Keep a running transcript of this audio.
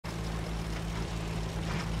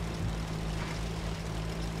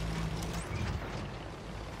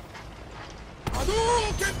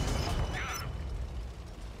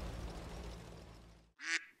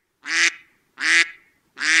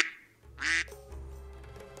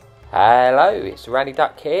Hello, it's Randy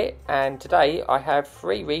Duck here, and today I have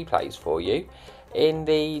 3 replays for you in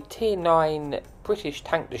the Tier 9 British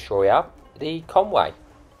tank destroyer, the Conway.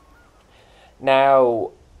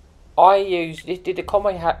 Now, the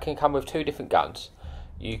Conway can come with 2 different guns.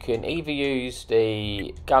 You can either use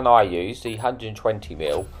the gun I use, the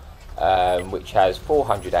 120mm, which has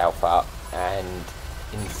 400 alpha and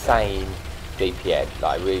insane DPM,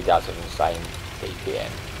 like it really does have insane DPM.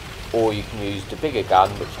 Or you can use the bigger gun,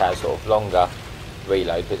 which has sort of longer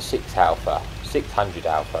reload, but 600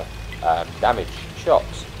 alpha damage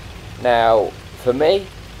shots. Now, for me,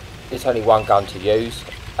 it's only one gun to use,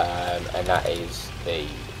 and that is the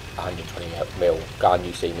 120mm gun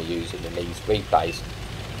you see me using in these replays.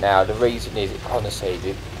 Now, the reason is, honestly,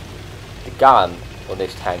 the gun on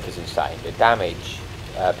this tank is insane. The damage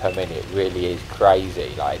per minute really is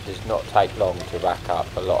crazy. Like, it does not take long to rack up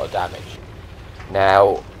a lot of damage.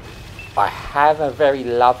 Now, I have a very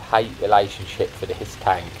love-hate relationship for this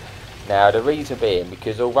tank. Now, the reason being,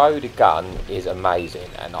 because although the gun is amazing,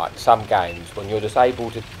 and like some games, when you're just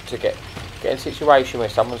able to get in a situation where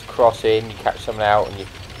someone's crossing, you catch someone out and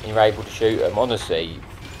you're able to shoot them, honestly,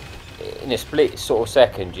 in a split sort of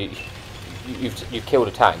second, you've killed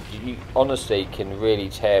a tank. You honestly can really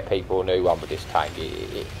tear people a new one with this tank.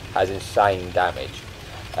 It has insane damage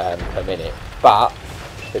per minute. But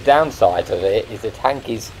the downside of it is the tank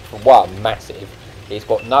is, for one, massive. It's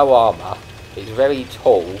got no armour. It's very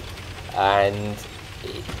tall, and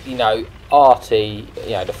you know, arty.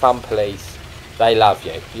 You know, the fun police, they love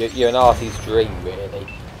you. You're an arty's dream, really.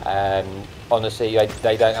 Honestly,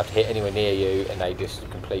 they don't have to hit anywhere near you, and they just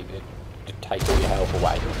completely take all your health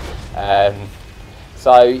away.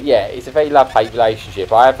 So yeah, it's a very love-hate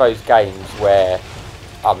relationship. I have those games where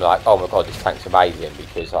I'm like, oh my god, this tank's amazing,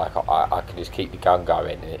 because I can just keep the gun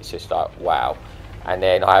going, and it's just like, wow. And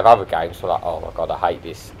then I have other games where like, oh my god, I hate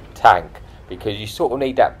this tank, because you sort of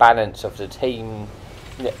need that balance of the team,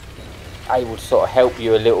 you know, able to sort of help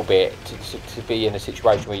you a little bit to be in a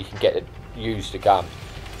situation where you can get to use the gun.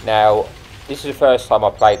 Now, this is the first time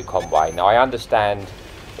I played the Conway. Now, I understand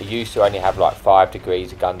it used to only have like 5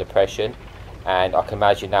 degrees of gun depression, and I can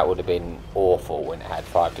imagine that would have been awful when it had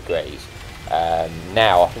 5 degrees.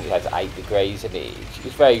 Now I think it has 8 degrees, and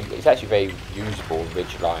it's actually very usable in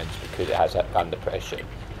ridge lines because it has that gun depression,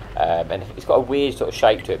 and it's got a weird sort of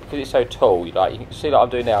shape to it because it's so tall. Like, you can see, like I'm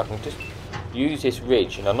doing now, I can just use this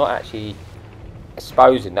ridge, and I'm not actually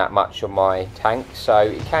exposing that much on my tank, so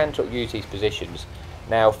it can sort of use these positions.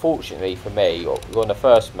 Now, fortunately for me, we're on the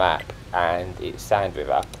first map, and it's Sand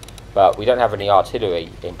River, but we don't have any artillery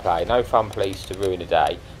in play, no fun police to ruin the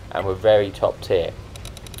day, and we're very top tier.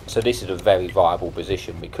 So this is a very viable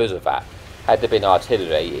position because of that. Had there been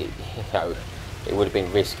artillery, it would have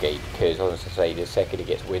been risky, because honestly, the second it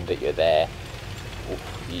gets wind that you're there,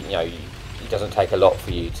 it doesn't take a lot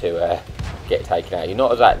for you to get taken out. You're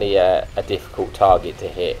not exactly a difficult target to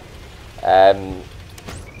hit.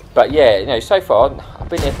 But yeah, so far I've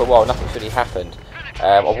been here for a while. Nothing's really happened.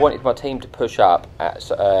 I wanted my team to push up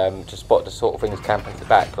to spot the sort of things camping at the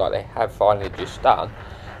back, like they have finally just done,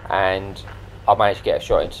 and I managed to get a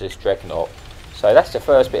shot into this dreadnought. So that's the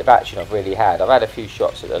first bit of action I've really had. I've had a few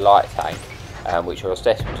shots at the light tank, which I was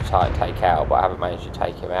desperate to try and take out, but I haven't managed to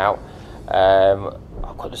take him out.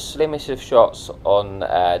 I've got the slimmest of shots on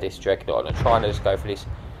this dreadnought, and I'm trying to just go for this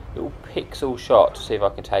little pixel shot to see if I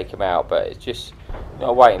can take him out, but it's just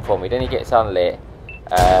not waiting for me. Then he gets unlit,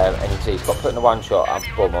 and you can see he's got put in the one shot, and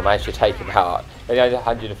boom, I managed to take him out. Only had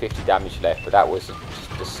 150 damage left, but that was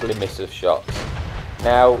just the slimmest of shots.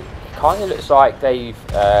 Now, kind of looks like they've,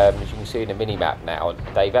 as you can see in the mini-map now,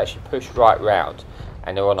 they've actually pushed right round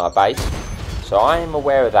and they're on our base. So I am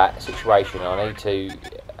aware of that situation, and I need to,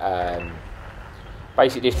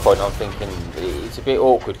 basically at this point I'm thinking it's a bit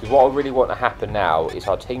awkward, because what I really want to happen now is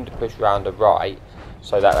our team to push round the right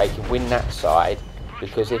so that they can win that side,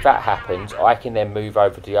 because if that happens, I can then move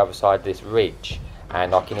over to the other side of this ridge,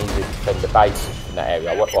 and I can easily defend the base in that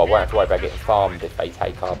area. Well, I won't have to worry about getting farmed if they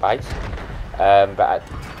take our base. But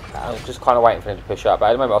I'm just kind of waiting for them to push up. But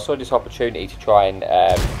at the moment, I saw this opportunity to try and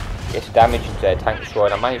get some damage into their tank destroyer,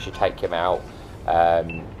 and I managed to take him out.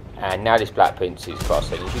 And now this Black Prince is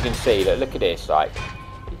crossing. As you can see, look at this. Like,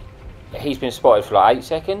 he's been spotted for like 8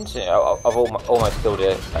 seconds. I've almost killed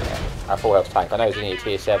a full health tank. I know it's only a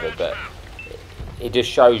tier 7, but it just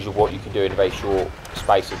shows you what you can do in a very short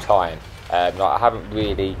space of time. Like, I haven't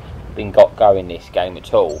really been going this game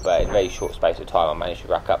at all, but in a very short space of time I managed to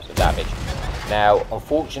rack up some damage. Now,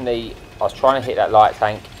 unfortunately, I was trying to hit that light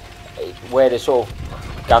tank where the sort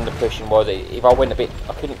of gun depression was. If I went a bit,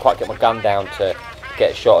 I couldn't quite get my gun down to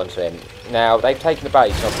get a shot onto him. Now they've taken the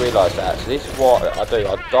base and I've realised that, so this is what I do.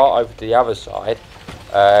 I dart over to the other side.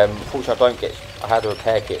 Unfortunately I had a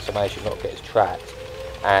repair kit, so I managed to not get tracked,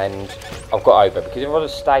 and I've got over, because if I would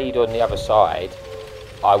have stayed on the other side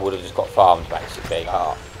I would have just got farmed basically.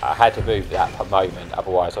 I had to move at that moment,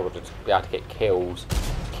 otherwise I would have been able to get kills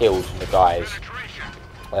from the guys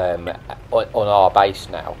on our base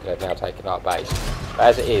now, because they've now taken our base. But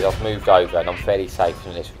as it is, I've moved over and I'm fairly safe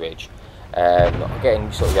from this ridge. I'm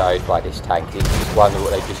getting sort of yoed by this tank. It's just one that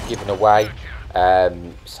they've just given away,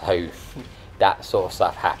 so that sort of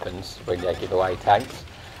stuff happens when they give away tanks.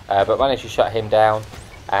 But managed to shut him down,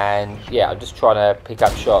 and yeah, I'm just trying to pick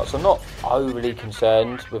up shots. I'm not overly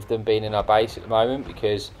concerned with them being in our base at the moment,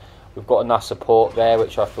 because we've got enough support there,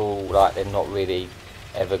 which I feel like they're not really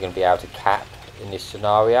ever going to be able to cap in this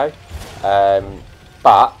scenario.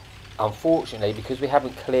 But unfortunately, because we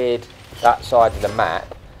haven't cleared that side of the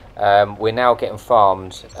map, we're now getting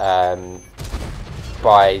farmed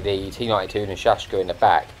by the T92 and Shashka in the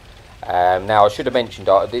back. Now I should have mentioned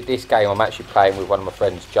this game I'm actually playing with one of my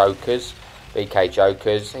friends, Jokers, BK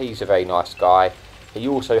Jokers. He's a very nice guy. He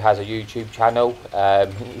also has a YouTube channel.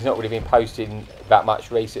 He's not really been posting that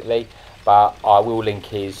much recently, but I will link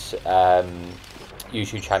his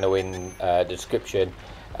YouTube channel in the description,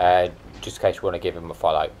 just in case you want to give him a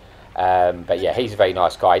follow. But yeah, he's a very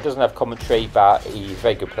nice guy. He doesn't have commentary, but he's a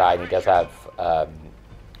very good player, and he does have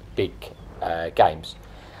big games.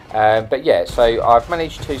 But yeah, so I've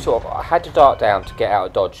managed to I had to dart down to get out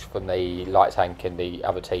of dodge from the light tank and the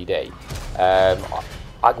other TD.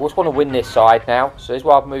 I just want to win this side now, so this is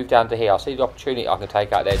why I've moved down to here. I see the opportunity I can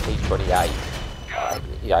take out their T28.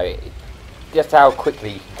 You know, just how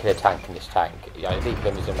quickly you can clear a tank in this tank. You know, the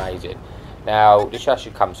DPM is amazing. Now the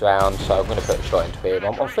Shashu comes around, so I'm going to put a shot into him.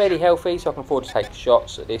 I'm fairly healthy, so I can afford to take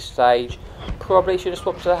shots at this stage. Probably should have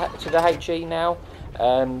swapped to the HE now,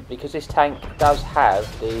 because this tank does have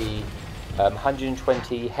the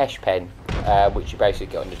 120 Hesh pen, which you basically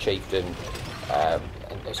get on the Chieftain and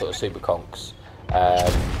sort of super conks.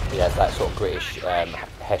 Yeah, that sort of British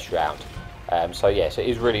Hesh round. So yeah, so it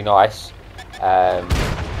is really nice.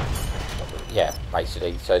 Yeah,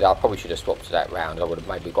 basically, so I probably should have swapped to that round. I would have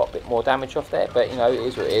maybe got a bit more damage off there, but you know, it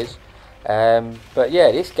is what it is. But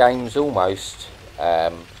yeah, this game's almost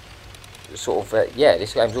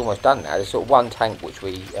this game's almost done now. There's sort of one tank which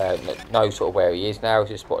we know sort of where he is now. He's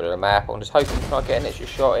just spotted on the map. I'm just hoping we can get an extra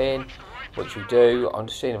shot in, which we do. I'm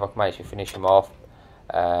just seeing if I can manage to finish him off.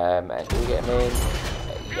 And do we get him in?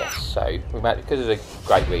 Yes. So we managed, because of a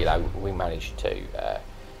great reload, we managed to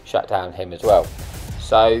shut down him as well.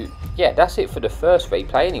 So yeah, that's it for the first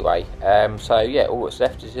replay anyway. So yeah, all that's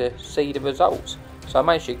left is to see the results. So I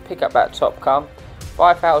managed to pick up that top gun,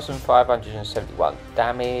 5,571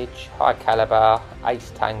 damage, high caliber,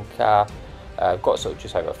 ace tanker, got sort of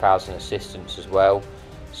just over 1,000 assistance as well.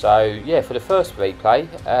 So yeah, for the first replay,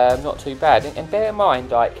 not too bad. And bear in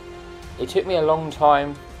mind, like, it took me a long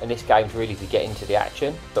time in this game really to get into the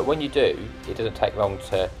action, but when you do, it doesn't take long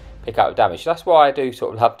to pick up the damage. That's why I do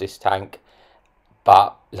sort of love this tank.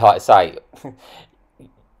 But like I say,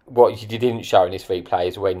 what you didn't show in this replay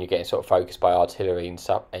is when you're getting sort of focused by artillery and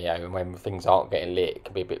stuff, you know, and when things aren't getting lit, it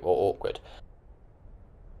can be a bit more awkward.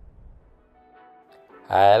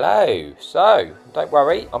 Hello, so don't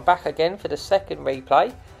worry, I'm back again for the second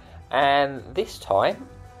replay, and this time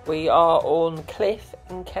we are on Cliff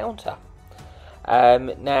Encounter.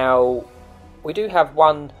 Now we do have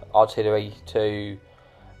one artillery to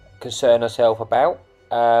concern ourselves about,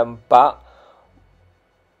 but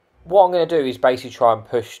what I'm going to do is basically try and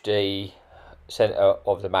push the centre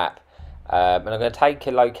of the map, and I'm going to take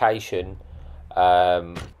a location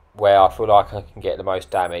where I feel like I can get the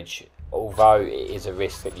most damage, although it is a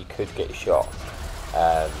risk that you could get shot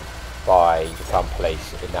by the Fun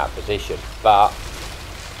Police in that position. But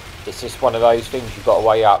it's just one of those things you've got to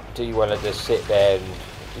weigh up. Do you want to just sit there and,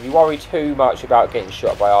 if you worry too much about getting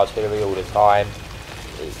shot by artillery all the time,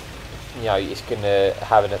 you know, it's going to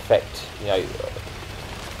have an effect, you know,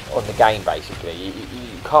 on the game basically. You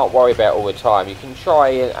can't worry about it all the time. You can try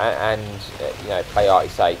and you know, play arty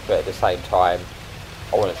safe, but at the same time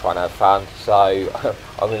I want to try and have fun, so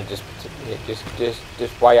I'm going to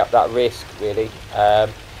just weigh up that risk really.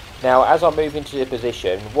 Now as I move into the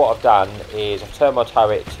position, what I've done is I've turned my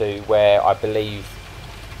turret to where I believe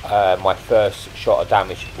my first shot of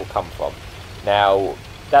damage will come from. Now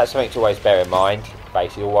that's something to always bear in mind.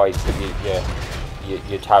 Basically always put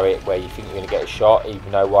your turret where you think you're going to get a shot,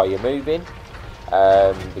 even though while you're moving,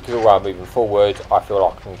 because while I'm moving forward I feel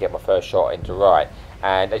like I can get my first shot into right.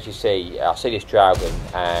 And as you see, I see this dragon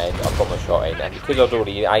and I've got my shot in, and because I'd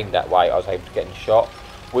already aimed that way I was able to get in the shot.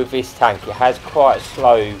 with this tank, it has quite a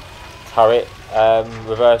slow turret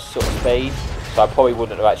reverse sort of speed, so I probably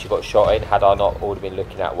wouldn't have actually got shot in had I not already been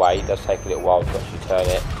looking that way. It does take a little while to actually turn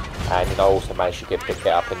it, and then I also managed to pick it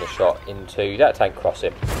up in the shot into that tank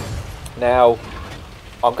crossing. Now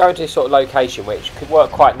I'm going to this sort of location which could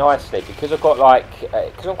work quite nicely because I've got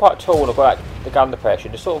because I'm quite tall and I've got the gun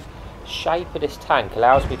depression. The sort of shape of this tank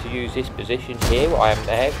allows me to use this position here where I am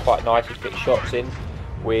there quite nicely to get shots in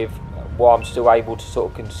with, while I'm still able to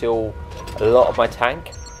sort of conceal a lot of my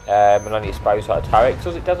tank and only expose like a turret,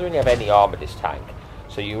 because it doesn't really have any armour, this tank,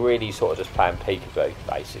 so you're really sort of just playing peekaboo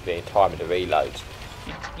basically in time of the reloads.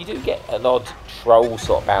 You do get an odd troll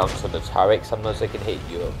sort of bounce on the turret. Sometimes they can hit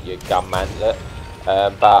your gun mantlet,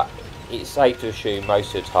 but it's safe to assume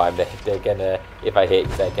most of the time they're gonna, if they hit,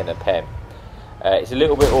 they're gonna pen. It's a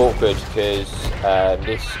little bit awkward because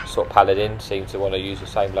this sort of paladin seems to want to use the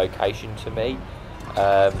same location to me,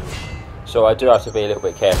 so I do have to be a little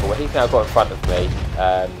bit careful. Well, he's now got in front of me,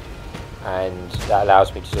 and that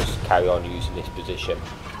allows me to just carry on using this position.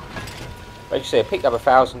 But you see, I picked up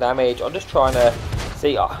 1,000 damage. I'm just trying to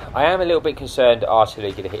see. I am a little bit concerned that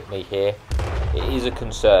artillery going to hit me here. It is a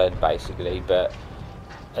concern basically, but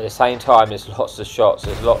at the same time, there's lots of shots.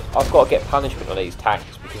 I've got to get punishment on these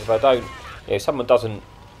tanks, because if I don't, if someone doesn't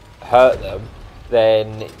hurt them,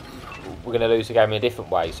 then we're going to lose the game in a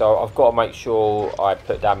different way. So I've got to make sure I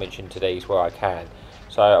put damage into these where I can.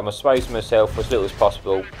 So I'm exposing myself for as little as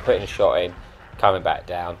possible, putting a shot in, coming back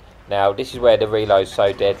down. Now this is where the reload's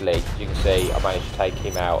so deadly. You can see I managed to take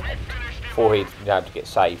him out, and before he'd been able to get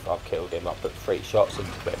safe, I've killed him. I put 3 shots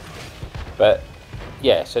into him. But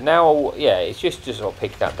yeah, so now it's just sort of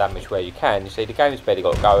picking up damage where you can. You see the game's barely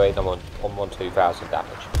got going. I'm on 2,000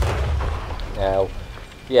 damage. Now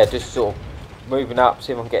just sort of moving up,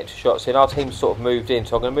 see if I can get 2 shots in. Our team's sort of moved in,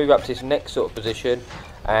 so I'm going to move up to this next sort of position,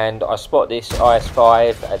 and I spot this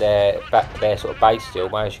IS-5 at their sort of base still.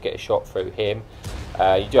 Managed to get a shot through him.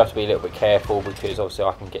 You do have to be a little bit careful, because obviously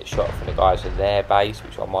I can get shot from the guys in their base,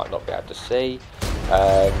 which I might not be able to see.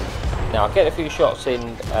 Now I'm getting a few shots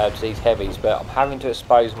in to these heavies, but I'm having to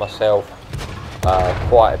expose myself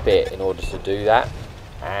quite a bit in order to do that,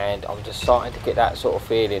 and I'm just starting to get that sort of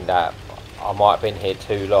feeling that I might have been here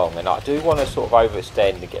too long, and I do want to sort of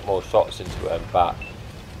overextend and get more shots into them, but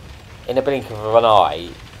in a blink of an eye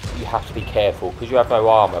you have to be careful because you have no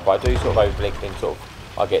armour. If I do sort of overblink and sort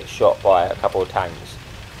of I get shot by a couple of tanks,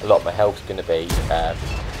 a lot of my health's going to be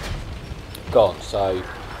gone. So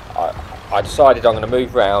I decided I'm going to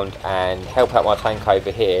move around and help out my tank over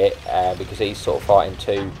here, because he's sort of fighting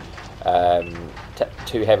two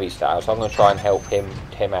heavy styles. So I'm going to try and help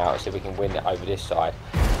him out so we can win it over this side.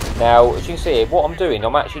 Now, as you can see, what I'm doing,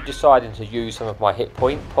 I'm actually deciding to use some of my hit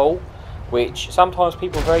point pool, which sometimes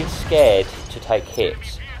people are very scared to take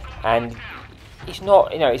hits, and it's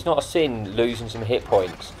not, it's not a sin losing some hit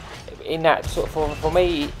points. In that sort of, for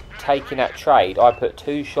me, taking that trade, I put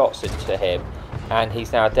 2 shots into him, and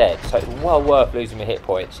he's now dead. So it's well worth losing my hit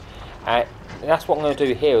points, and that's what I'm going to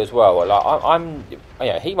do here as well.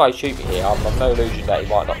 Like he might shoot me here. I'm no illusion that he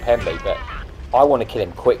might not pen me, but I want to kill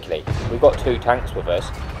him quickly. We've got 2 tanks with us.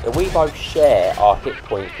 If we both share our hit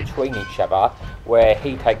points between each other, where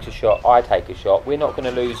he takes a shot, I take a shot, we're not going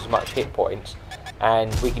to lose as much hit points,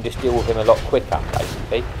 and we can just deal with him a lot quicker,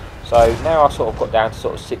 basically. So now I've sort of got down to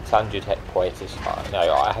sort of 600 hit points.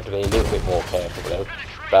 I have to be a little bit more careful though,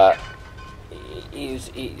 but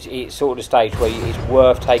it's sort of the stage where it's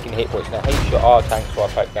worth taking hit points. Now he shot our tank, so I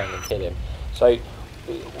poke down and kill him. So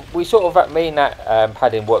we sort of, me and that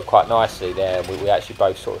padding worked quite nicely there. We actually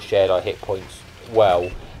both sort of shared our hit points well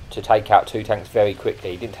to take out 2 tanks very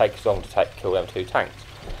quickly. It didn't take us long to kill them 2 tanks,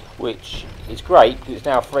 which is great because it's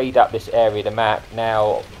now freed up this area of the map.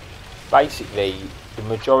 Now basically the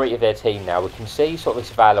majority of their team, now we can see sort of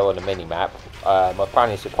this Valor on the mini map. My plan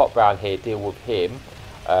is to pop round here, deal with him.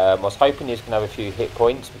 I was hoping he's going to have a few hit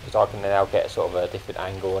points because I can now get sort of a different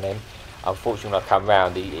angle on him. Unfortunately, when I come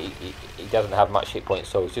round, he doesn't have much hit points,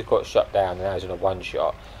 so he's just got shut down, and now he's on a 1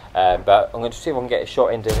 shot. But I'm going to see if I can get a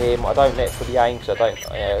shot into him. I don't let for the aim because I don't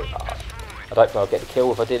think I'll get the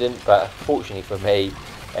kill if I didn't. But fortunately for me,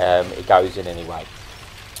 it goes in anyway.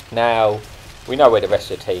 Now we know where the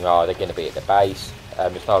rest of the team are. They're going to be at the base.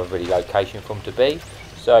 There's no really location for them to be.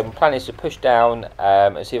 So my plan is to push down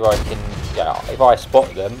and see if I can. If I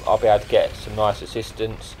spot them, I'll be able to get some nice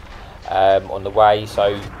assistance on the way.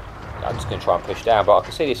 So I'm just going to try and push down, but I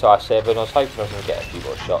can see this I7. I was hoping I was going to get a few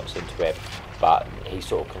more shots into him, but he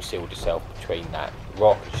sort of concealed himself between that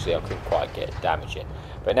rock. You see, I couldn't quite get damage in.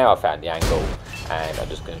 But now I found the angle, and I'm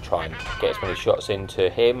just going to try and get as many shots into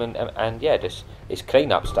him, and yeah, just it's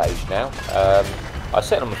clean up stage now. I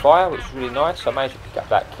set him on fire, which was really nice, so I managed to pick up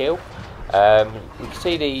that kill. You can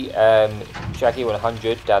see the Jaggy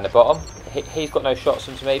 100 down the bottom. He's got no shots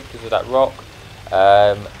into me because of that rock.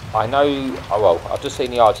 I know, well, I've just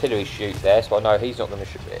seen the artillery shoot there, so I know he's not going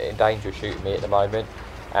to be in danger of shooting me at the moment.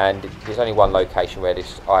 And there's only one location where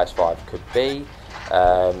this IS-5 could be,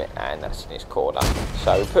 and that's in this corner.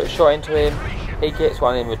 So we put a shot into him, he gets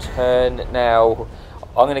one in return. Now,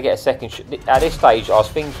 I'm going to get a second shot. At this stage, I was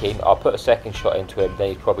thinking I'll put a second shot into him,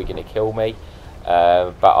 then he's probably going to kill me.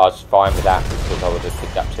 But I was fine with that because I would have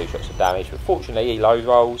picked up 2 shots of damage. But fortunately, he low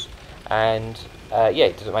rolls, and yeah,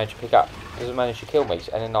 he doesn't manage to kill me,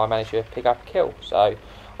 and then I managed to pick up a kill. So I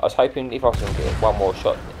was hoping if I was going to get one more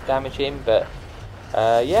shot damage him, but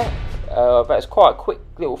yeah, but it's quite a quick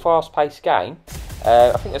little fast-paced game.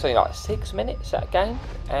 I think there's only like 6 minutes that game,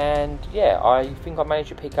 and yeah, I think I managed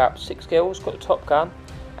to pick up 6 kills, got the top gun,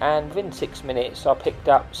 and within 6 minutes I picked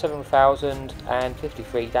up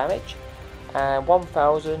 7,053 damage and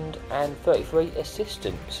 1,033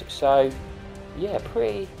 assistance. So yeah,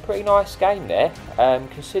 pretty nice game there,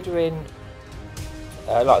 considering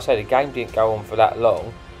like I say, the game didn't go on for that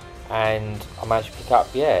long, and I managed to pick up,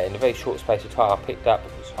 yeah, in a very short space of time I picked up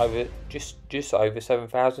just over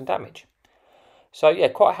 7,000 damage. So yeah,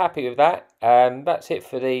 quite happy with that. That's it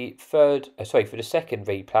for the second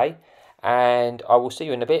replay, and I will see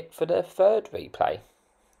you in a bit for the third replay.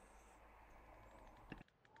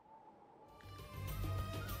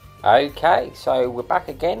 Okay, so we're back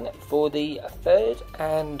again for the third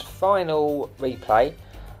and final replay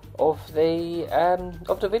of the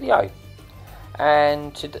video.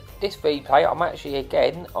 And to this replay,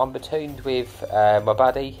 I'm between with my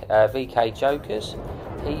buddy VK Jokers.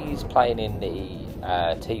 He's playing in the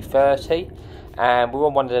T30, and we're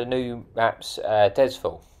on one of the new maps,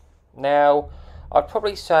 Desville. Now, I'd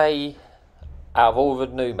probably say out of all the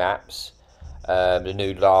new maps, the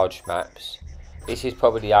new large maps, this is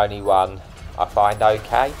probably the only one I find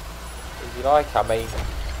okay, if you like. I mean,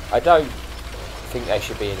 I don't think they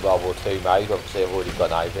should be in World War II mode. Obviously, I've already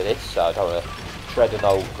gone over this, so I don't want to tread on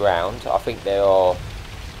old ground. I think they are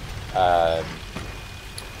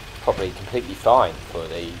probably completely fine for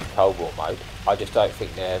the Cold War mode. I just don't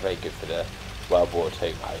think they're very good for the World War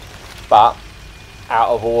II mode. But out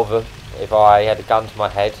of all of them, if I had a gun to my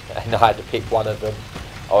head and I had to pick one of them,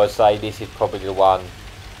 I would say this is probably the one,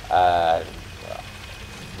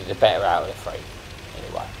 the better out of the 3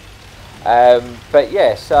 anyway. But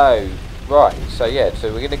yeah, so we're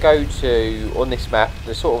going to go to, on this map,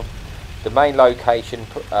 the main location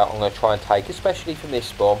I'm going to try and take, especially from this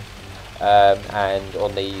spawn, and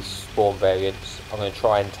on these spawn variants, I'm going to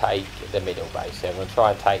try and take the middle base. I'm going to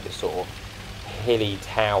try and take the sort of hilly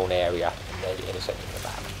town area in the centre of the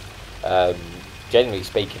map. Generally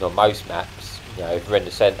speaking, on most maps, you know, if you're in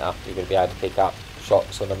the centre, you're going to be able to pick up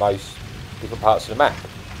shots on the most different parts of the map,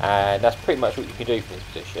 and that's pretty much what you can do from this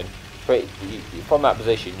position. From that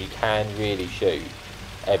position, you can really shoot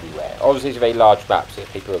everywhere. Obviously, it's a very large map, so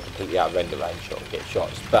people are completely out of render range or get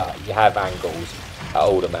shots, but you have angles at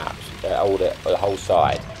all the maps, the whole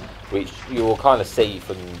side, which you will kind of see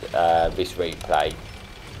from this replay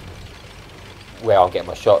where I'll get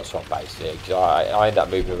my shots from, basically, because I end up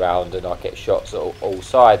moving around and I get shots at all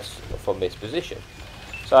sides from this position.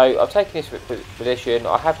 So I've taken this position.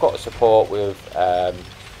 I have got support with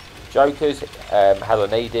Jokers, how I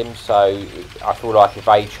need him, so I feel like if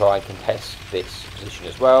they try and contest this position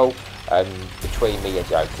as well, between me and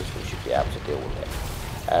Jokers, we should be able to deal with it.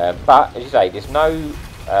 But as you say, there's no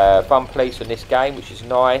fun police in this game, which is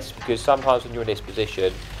nice, because sometimes when you're in this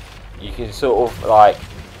position, you can sort of like,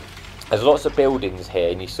 there's lots of buildings here,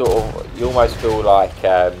 and you almost feel like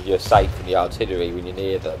you're safe in the artillery when you're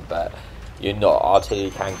near them, but you're not.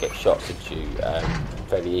 Artillery can get shots at you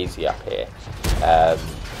very easy up here.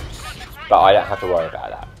 But I don't have to worry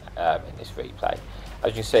about that in this replay.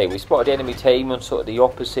 As you can see, we spotted the enemy team on sort of the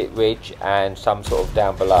opposite ridge and some sort of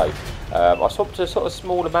down below. I swapped to a sort of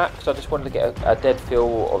smaller map because I just wanted to get a dead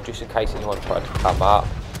feel of just in case anyone tried to come up.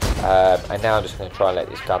 And now I'm just going to try and let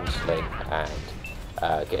this gun sling and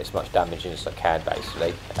get as much damage in as I can,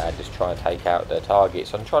 basically, and just try and take out the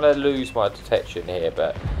targets. I'm trying to lose my detection here,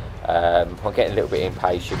 but I'm getting a little bit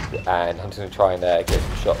impatient, and I'm just going to try and get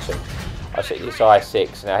some shots in. I see this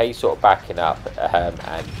I6, now he's sort of backing up,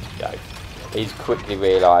 and you know, he's quickly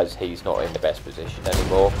realised he's not in the best position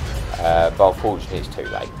anymore, but unfortunately it's too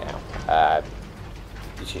late now.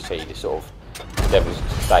 You should see the sort of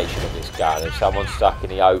devastation of this gun. If someone's stuck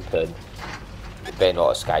in the open, they're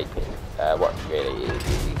not escaping. What really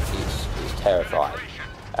is terrifying.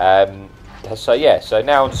 So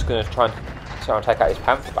now I'm just going to try and take out his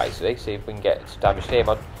Panther, basically, see if we can get some damage to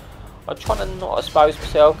him. I'm trying to not expose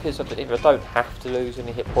myself, because if I don't have to lose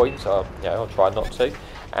any hit points, I'll try not to.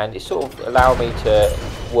 And it sort of allowed me to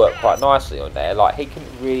work quite nicely on there. Like, he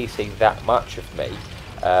couldn't really see that much of me,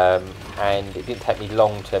 and it didn't take me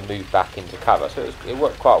long to move back into cover, so it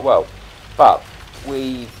worked quite well. But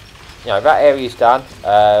that area's done.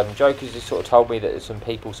 Jokers has sort of told me that there's some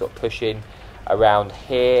people sort of pushing around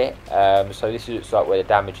here, so this looks like where the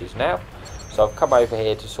damage is now. So I've come over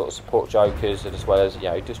here to sort of support Jokers, as well as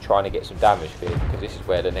just trying to get some damage for him, because this is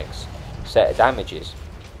where the next set of damage is.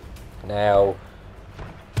 Now,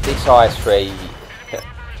 this IS3,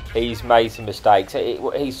 he's made some mistakes.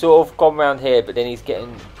 He's sort of gone around here, but then he's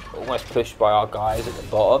getting almost pushed by our guys at the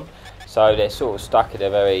bottom, so they're sort of stuck in a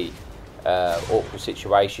very awkward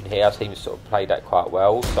situation here. Our team sort of played that quite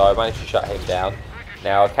well, so I managed to shut him down.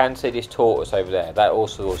 Now I can see this tortoise over there. That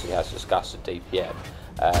also obviously has disgusted DPM,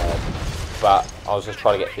 but I was just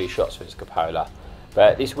trying to get 3 shots for his cupola.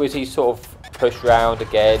 But this Wizzy sort of pushed round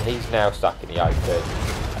again. He's now stuck in the open.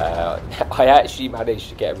 I actually managed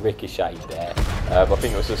to get a ricochet there. I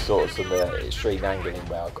think it was just sort of some extreme angling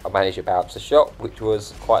where I managed to bounce a shot, which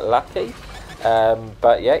was quite lucky.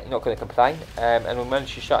 But yeah, you're not going to complain. And we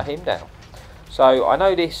managed to shut him down. So I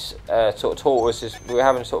know this sort of tortoise we were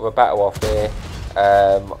having sort of a battle off here.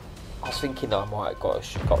 I was thinking I might have got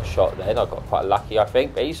a shot then. I got quite lucky, I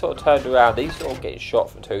think. But he sort of turned around. He's sort of getting shot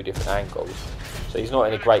from 2 different angles, so he's not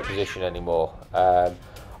in a great position anymore.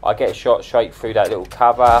 I get a shot straight through that little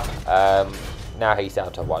cover. Now he's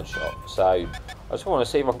down to 1 shot. So I just want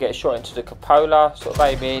to see if I can get a shot into the cupola, sort of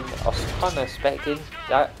aim in. I was kind of expecting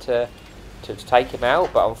that to take him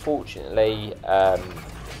out, but unfortunately, I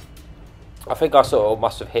think I sort of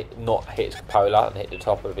must have not hit his cupola and hit the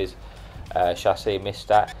top of his chassis and missed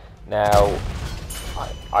that. Now,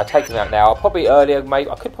 I take him out now. Probably earlier, maybe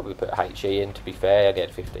I could probably put HE in, to be fair. I only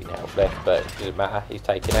had 15 health left, but it doesn't matter. He's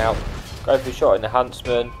taken out. Go for a shot in the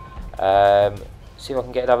Huntsman. See if I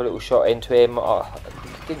can get another little shot into him. I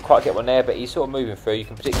didn't quite get one there, but he's sort of moving through. You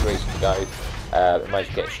can predict where he's going to go. Manage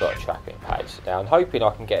to get a shot at trapping pace. Now, I'm hoping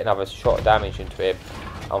I can get another shot of damage into him.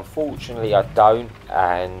 Unfortunately, I don't,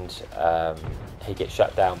 and he gets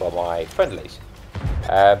shut down by my friendlies.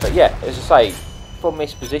 But yeah, as I say, from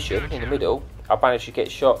this position in the middle, I've managed to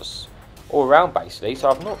get shots all around basically.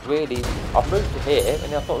 So I've moved to here,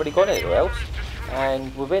 and I've not really gone anywhere else.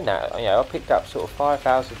 And within that, I picked up sort of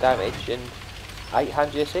 5,000 damage and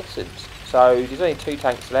 800 assistance. So there's only 2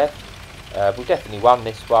 tanks left. We've definitely won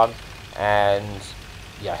this one, and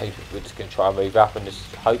yeah, we're just going to try and move up and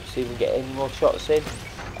just hope to see if we can get any more shots in.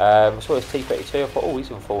 I saw his T32. I thought, oh,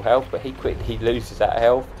 he's on full health, but he quickly loses that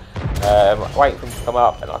health. Waiting for him to come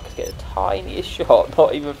up, and I could get the tiniest shot,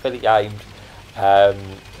 not even fully aimed,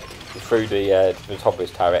 through the top of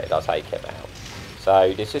his turret, and I'll take him out.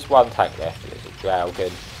 So there's just 1 tank left. There's a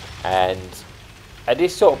Dragon, and at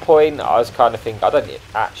this sort of point, I was kind of thinking, I don't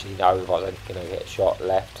actually know if I was going to get a shot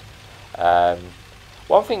left.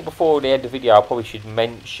 One thing before the end of the video I probably should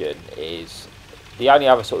mention is the only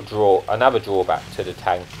other sort of another drawback to the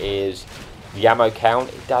tank is the ammo count.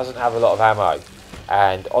 It doesn't have a lot of ammo,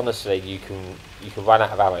 and honestly, you can run out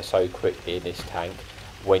of ammo so quickly in this tank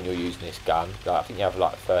when you're using this gun. Like, I think you have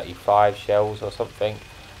like 35 shells or something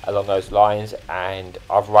along those lines, and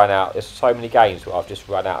I've run out. There's so many games where I've just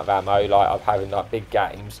run out of ammo. Like, I'm having like big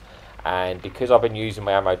games, and because I've been using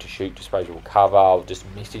my ammo to shoot disposable cover, or just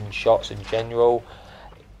missing shots in general,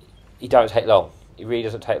 it don't take long. It really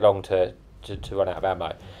doesn't take long to run out of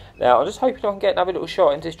ammo. Now I'm just hoping I can get another little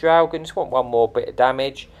shot into this Dragon. Just want 1 more bit of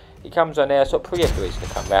damage. He comes on there, sort of pretty he's going to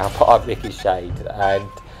come round, but I've ricocheted, and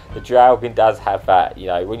the Dragon does have that.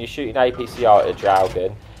 When you're shooting APCR at a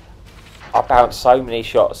Dragon, I bounce so many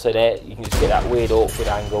shots in it. You can just get that weird awkward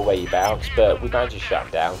angle where you bounce, but we managed to shut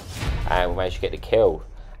him down, and we managed to get the kill.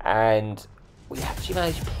 And we actually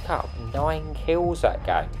managed to pick up 9 kills that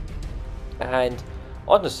game. And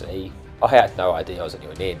honestly, I had no idea I was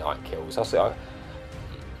anywhere near 9 kills. It's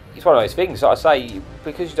one of those things, like I say,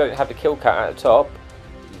 because you don't have the kill count at the top,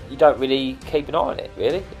 you don't really keep an eye on it,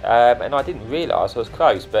 really. And I didn't realise I was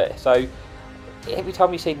close, but so every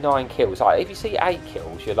time you see 9 kills, like if you see 8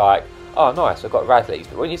 kills, you're like, oh nice, I've got Radleys.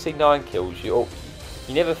 But when you see 9 kills, you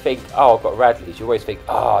never think, oh, I've got Radleys. You always think,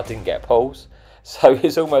 oh, I didn't get pulls. So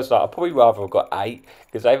it's almost like I'd probably rather have got 8,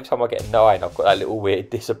 because every time I get 9, I've got that little weird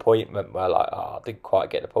disappointment where like, oh, I didn't quite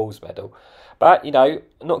get the pulls medal. But I'm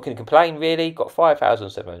not going to complain really. Got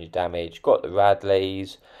 5,700 damage, got the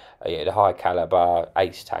Radleys, the high caliber,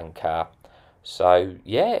 ace tanker. So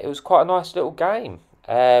yeah, it was quite a nice little game.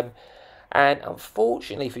 And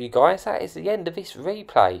unfortunately for you guys, that is the end of this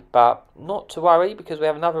replay. But not to worry, because we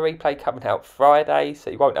have another replay coming out Friday, so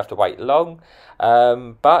you won't have to wait long.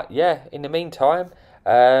 But yeah, in the meantime,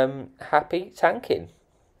 happy tanking.